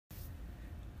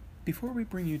Before we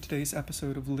bring you today's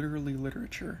episode of Literally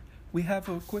Literature, we have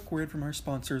a quick word from our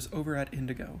sponsors over at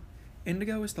Indigo.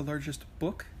 Indigo is the largest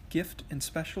book, gift, and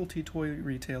specialty toy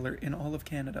retailer in all of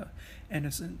Canada, and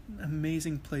is an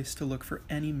amazing place to look for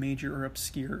any major or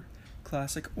obscure,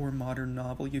 classic or modern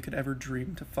novel you could ever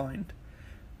dream to find.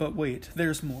 But wait,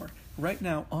 there's more. Right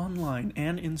now, online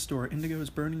and in-store, Indigo's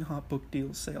Burning Hot Book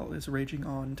Deal sale is raging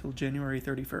on until January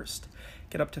 31st.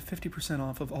 Get up to 50%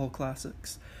 off of all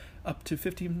classics, up to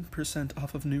 15%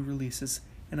 off of new releases,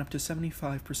 and up to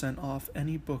 75% off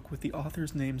any book with the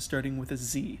author's name starting with a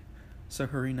Z. So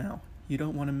hurry now. You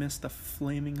don't want to miss the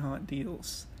flaming hot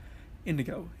deals.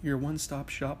 Indigo, your one-stop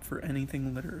shop for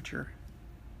anything literature.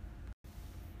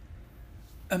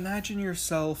 Imagine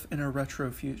yourself in a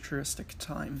retro-futuristic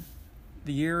time.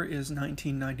 The year is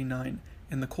 1999,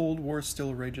 and the Cold War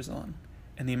still rages on,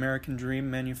 and the American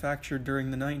dream manufactured during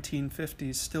the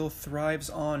 1950s still thrives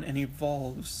on and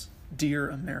evolves, dear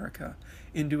America,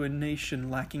 into a nation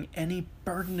lacking any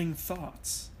burdening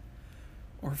thoughts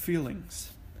or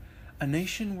feelings. A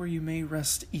nation where you may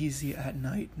rest easy at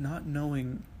night, not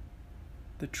knowing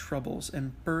the troubles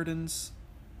and burdens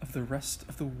of the rest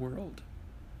of the world.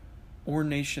 Or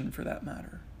nation, for that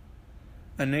matter.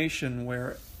 A nation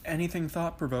where anything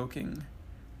thought-provoking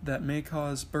that may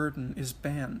cause burden is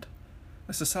banned.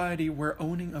 A society where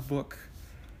owning a book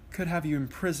could have you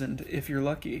imprisoned if you're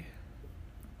lucky,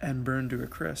 and burned to a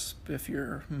crisp if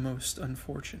you're most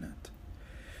unfortunate.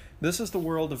 This is the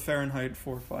world of Fahrenheit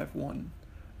 451,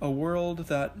 a world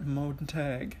that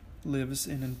Montag lives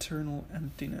in eternal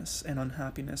emptiness and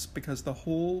unhappiness because the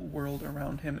whole world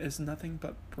around him is nothing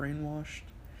but brainwashed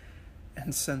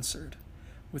and censored,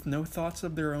 with no thoughts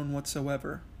of their own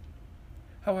whatsoever.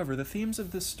 However, the themes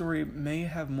of this story may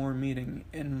have more meaning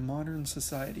in modern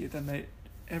society than they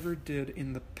ever did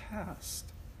in the past.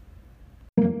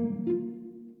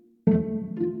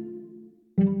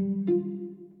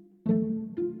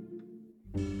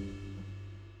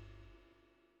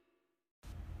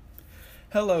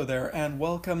 Hello there, and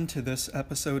welcome to this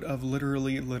episode of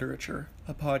Literally Literature,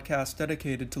 a podcast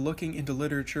dedicated to looking into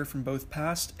literature from both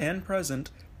past and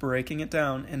present, breaking it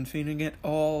down, and feeding it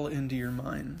all into your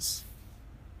minds.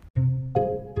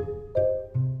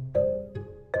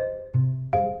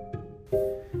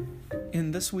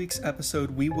 In this week's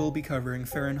episode, we will be covering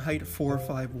Fahrenheit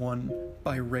 451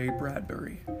 by Ray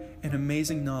Bradbury, an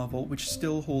amazing novel which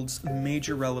still holds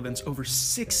major relevance over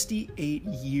 68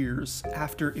 years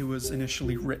after it was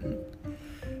initially written.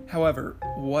 However,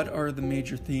 what are the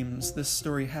major themes this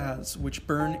story has which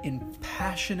burn in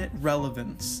passionate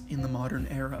relevance in the modern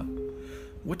era?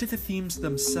 What do the themes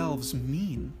themselves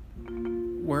mean?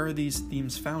 Where are these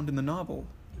themes found in the novel?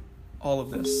 All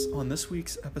of this on this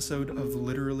week's episode of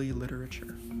Literally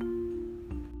Literature.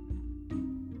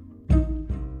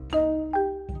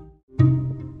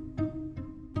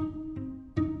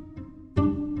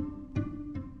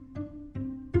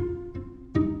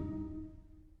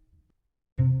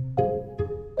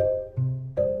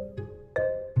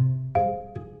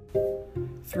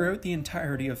 Throughout the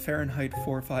entirety of Fahrenheit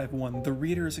 451, the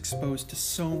reader is exposed to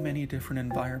so many different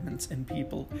environments and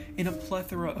people in a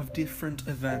plethora of different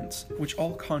events, which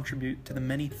all contribute to the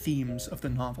many themes of the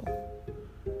novel.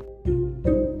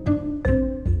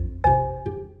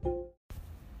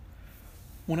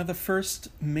 One of the first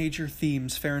major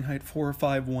themes Fahrenheit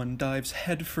 451 dives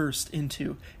headfirst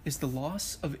into is the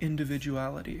loss of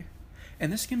individuality,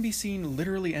 and this can be seen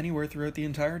literally anywhere throughout the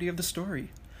entirety of the story.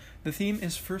 The theme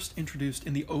is first introduced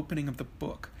in the opening of the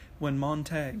book, when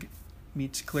Montag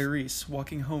meets Clarice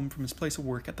walking home from his place of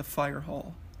work at the fire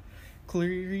hall.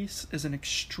 Clarice is an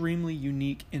extremely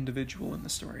unique individual in the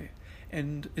story,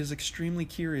 and is extremely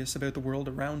curious about the world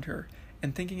around her,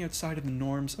 and thinking outside of the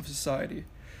norms of society,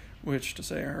 which, to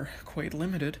say, are quite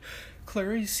limited.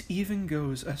 Clarice even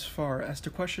goes as far as to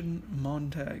question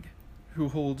Montag, who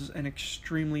holds an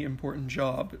extremely important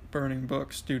job burning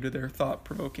books due to their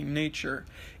thought-provoking nature,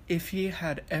 if he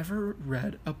had ever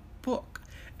read a book,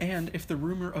 and if the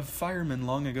rumor of firemen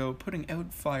long ago putting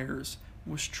out fires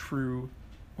was true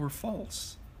or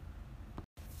false.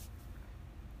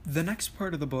 The next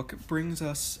part of the book brings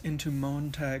us into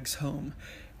Montag's home,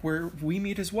 where we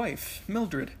meet his wife,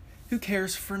 Mildred, who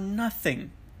cares for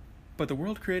nothing but the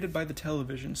world created by the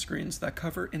television screens that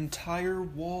cover entire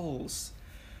walls,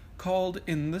 called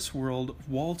in this world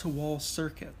wall-to-wall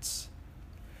circuits,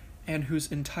 and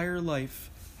whose entire life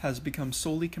has become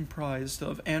solely comprised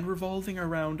of and revolving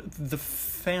around The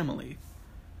Family,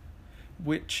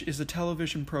 which is a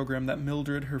television program that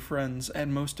Mildred, her friends,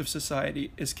 and most of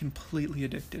society is completely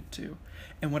addicted to.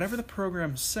 And whatever the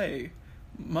programs say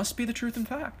must be the truth and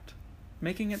fact.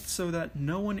 making it so that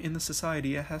no one in the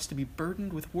society has to be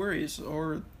burdened with worries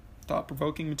or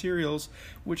thought-provoking materials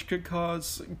which could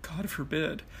cause, God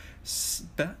forbid,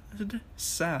 bad,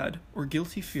 sad, or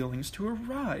guilty feelings to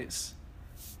arise.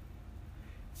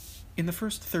 In the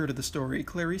first third of the story,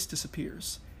 Clarice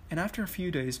disappears, and after a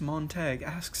few days, Montag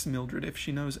asks Mildred if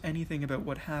she knows anything about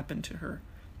what happened to her,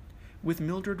 with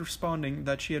Mildred responding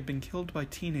that she had been killed by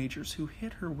teenagers who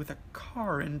hit her with a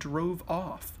car and drove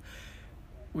off,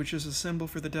 which is a symbol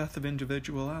for the death of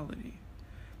individuality,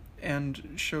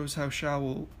 and shows how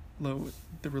shallow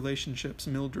the relationships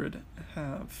Mildred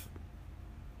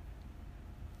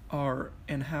are,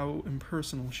 and how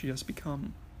impersonal she has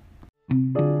become.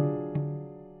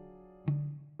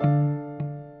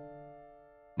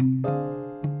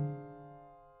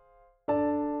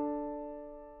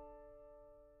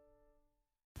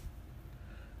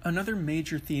 Another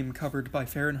major theme covered by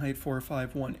Fahrenheit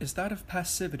 451 is that of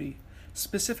passivity,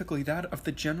 specifically that of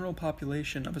the general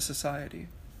population of a society.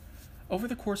 Over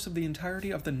the course of the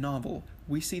entirety of the novel,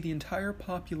 we see the entire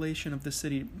population of the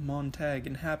city Montag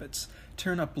inhabits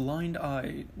turn a blind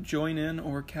eye, join in,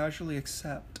 or casually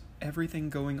accept everything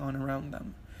going on around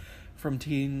them, from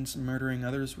teens murdering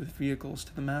others with vehicles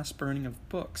to the mass burning of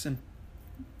books and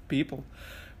people.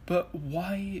 But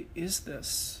why is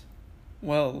this?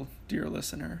 Well, dear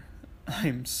listener,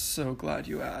 I'm so glad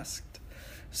you asked.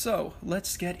 So,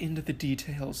 let's get into the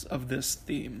details of this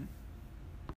theme.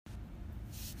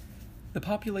 The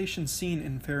population seen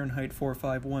in Fahrenheit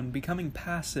 451 becoming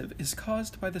passive is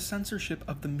caused by the censorship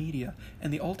of the media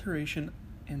and the alteration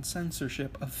and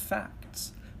censorship of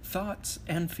facts, thoughts,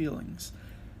 and feelings.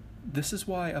 This is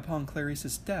why, upon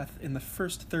Clarice's death in the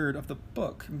first third of the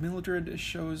book, Mildred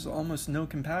shows almost no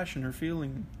compassion or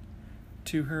feeling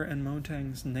to her and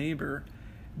Montag's neighbor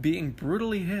being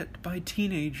brutally hit by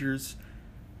teenagers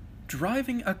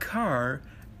driving a car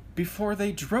before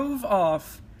they drove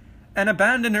off and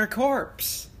abandoned her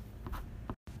corpse.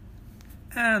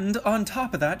 And on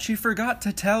top of that, she forgot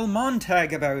to tell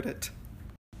Montag about it.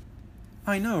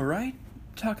 I know, right?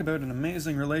 Talk about an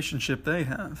amazing relationship they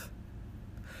have.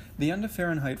 The end of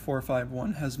Fahrenheit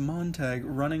 451 has Montag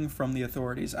running from the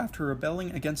authorities after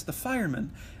rebelling against the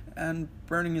firemen and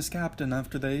burning his captain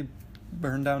after they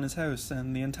burned down his house,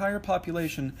 and the entire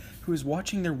population who is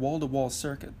watching their wall-to-wall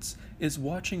circuits is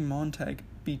watching Montag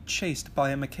be chased by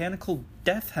a mechanical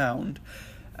death hound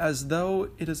as though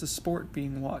it is a sport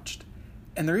being watched.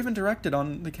 And they're even directed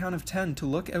on the count of 10 to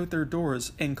look out their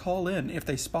doors and call in if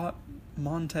they spot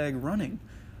Montag running.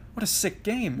 What a sick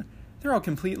game! They're all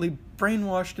completely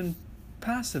brainwashed and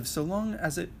passive so long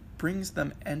as it brings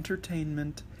them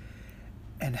entertainment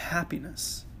and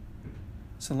happiness.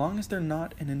 So long as they're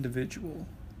not an individual.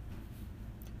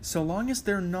 So long as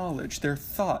their knowledge, their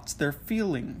thoughts, their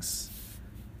feelings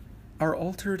are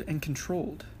altered and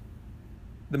controlled.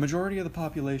 The majority of the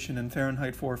population in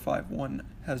Fahrenheit 451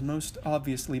 has most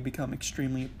obviously become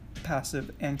extremely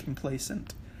passive and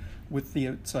complacent with the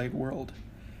outside world.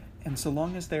 And so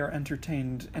long as they are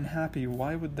entertained and happy,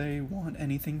 why would they want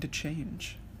anything to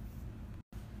change?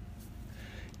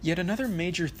 Yet another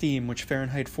major theme which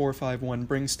Fahrenheit 451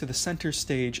 brings to the center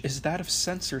stage is that of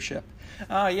censorship.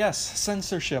 Ah, yes,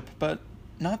 censorship, but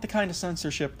not the kind of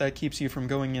censorship that keeps you from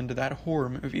going into that horror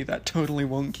movie that totally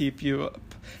won't keep you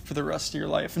up for the rest of your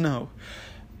life, no.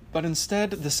 But instead,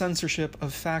 the censorship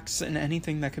of facts and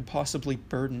anything that could possibly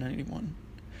burden anyone.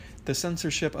 The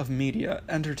censorship of media,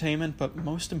 entertainment, but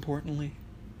most importantly,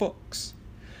 books.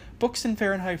 Books in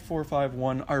Fahrenheit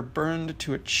 451 are burned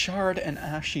to a charred and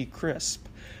ashy crisp,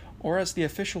 or as the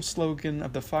official slogan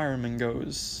of the firemen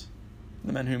goes,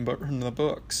 the men who burn the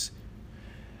books,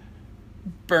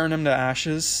 burn them to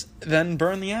ashes, then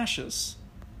burn the ashes.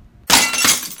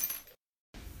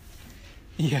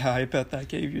 Yeah, I bet that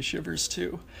gave you shivers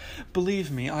too. Believe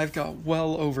me, I've got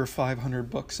well over 500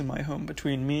 books in my home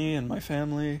between me and my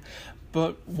family.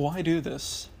 But why do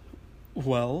this?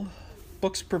 Well,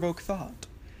 books provoke thought.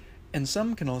 And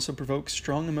some can also provoke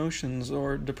strong emotions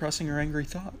or depressing or angry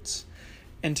thoughts.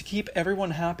 And to keep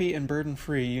everyone happy and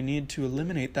burden-free, you need to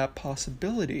eliminate that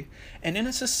possibility. And in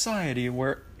a society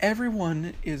where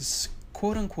everyone is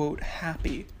quote-unquote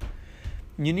happy,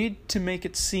 you need to make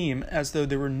it seem as though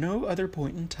there were no other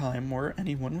point in time where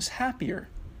anyone was happier.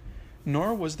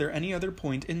 Nor was there any other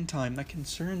point in time that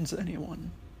concerns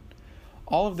anyone.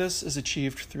 All of this is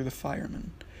achieved through the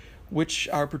firemen, which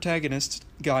our protagonist,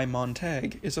 Guy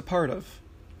Montag, is a part of.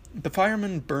 The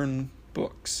firemen burn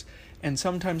books, and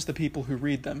sometimes the people who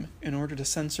read them, in order to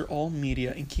censor all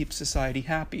media and keep society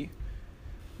happy.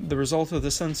 The result of the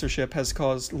censorship has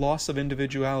caused loss of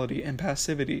individuality and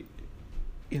passivity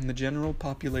in the general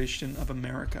population of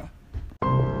America.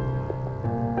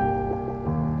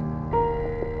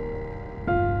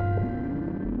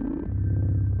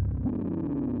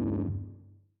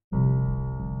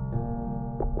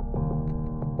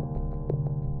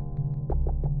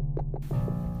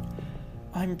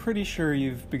 I'm pretty sure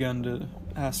you've begun to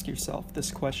ask yourself this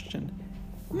question.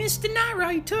 Mr.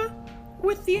 Narrator,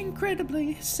 with the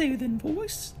incredibly soothing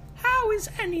voice, how is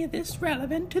any of this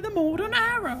relevant to the modern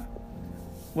era?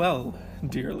 Well,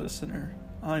 dear listener,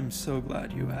 I'm so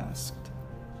glad you asked.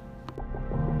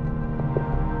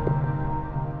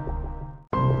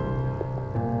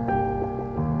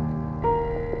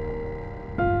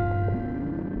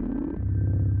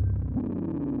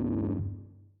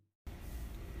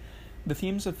 The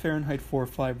themes of Fahrenheit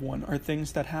 451 are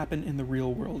things that happen in the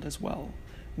real world as well.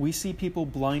 We see people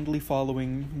blindly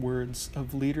following words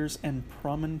of leaders and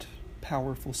prominent,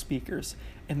 powerful speakers,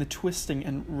 and the twisting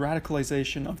and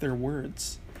radicalization of their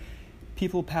words.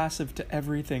 People passive to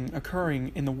everything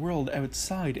occurring in the world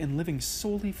outside and living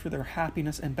solely for their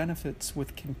happiness and benefits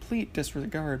with complete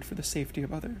disregard for the safety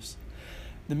of others.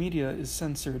 The media is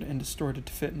censored and distorted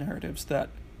to fit narratives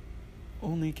that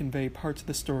only convey parts of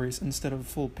the stories instead of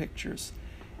full pictures,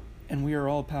 and we are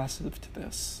all passive to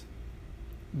this.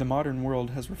 The modern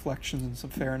world has reflections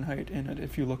of Fahrenheit in it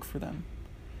if you look for them,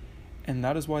 and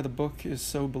that is why the book is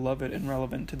so beloved and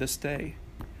relevant to this day,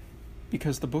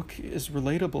 because the book is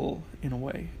relatable in a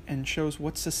way and shows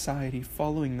what society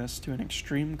following this to an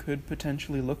extreme could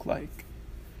potentially look like.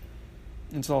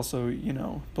 It's also,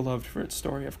 beloved for its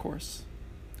story, of course.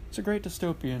 It's a great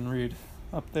dystopian read,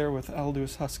 up there with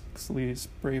Aldous Huxley's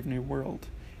Brave New World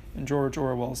and George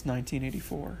Orwell's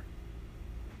 1984.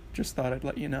 Just thought I'd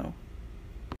let you know.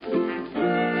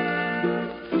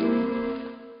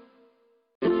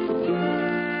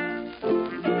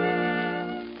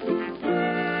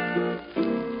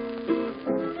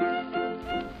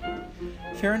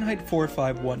 Fahrenheit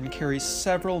 451 carries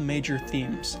several major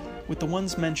themes, with the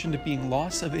ones mentioned being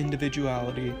loss of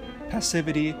individuality,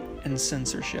 passivity, and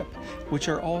censorship, which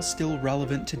are all still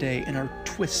relevant today in our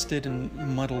twisted and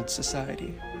muddled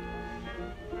society.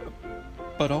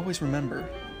 But always remember,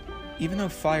 even though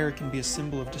fire can be a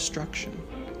symbol of destruction,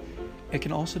 it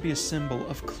can also be a symbol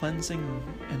of cleansing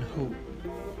and hope.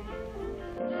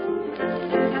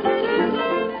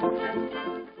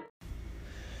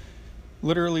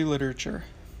 Literally Literature,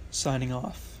 signing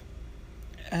off.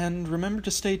 And remember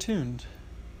to stay tuned.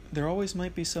 There always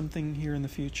might be something here in the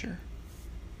future.